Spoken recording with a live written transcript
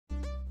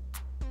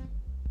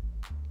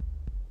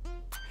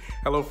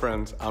Hello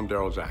friends, I'm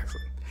Daryl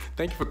Jackson.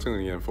 Thank you for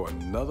tuning in for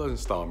another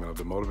installment of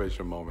the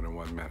Motivational Moment in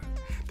 1 minute.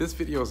 This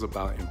video is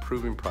about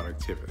improving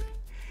productivity.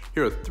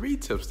 Here are 3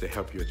 tips to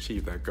help you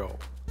achieve that goal.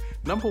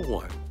 Number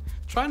 1,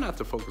 try not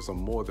to focus on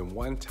more than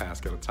one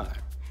task at a time.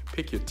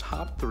 Pick your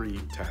top 3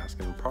 tasks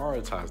and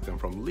prioritize them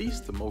from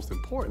least to most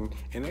important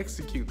and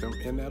execute them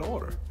in that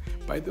order.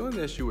 By doing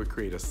this, you will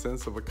create a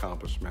sense of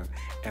accomplishment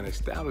and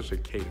establish a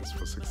cadence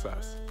for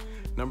success.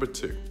 Number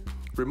 2,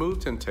 remove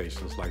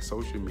temptations like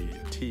social media,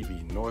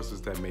 TV,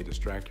 noises that may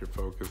distract your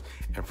focus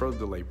and further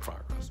delay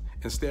progress.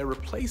 Instead,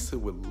 replace it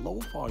with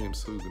low-volume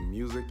soothing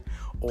music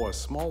or a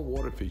small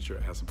water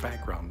feature as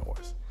background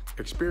noise.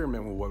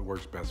 Experiment with what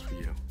works best for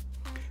you.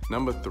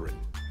 Number 3,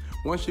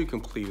 once you've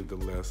completed the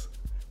list,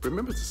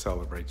 remember to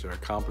celebrate your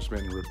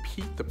accomplishment and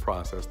repeat the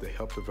process to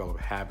help develop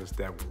habits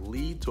that will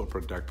lead to a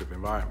productive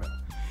environment.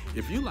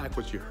 If you like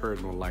what you heard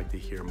and would like to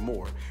hear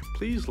more,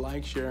 please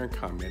like, share, and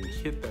comment, and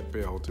hit that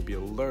bell to be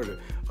alerted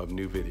of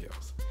new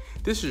videos.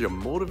 This is your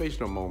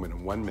motivational moment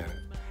in 1 minute.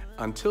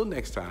 Until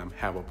next time,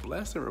 have a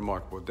blessed and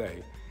remarkable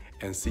day,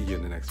 and see you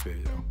in the next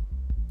video.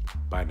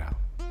 Bye now.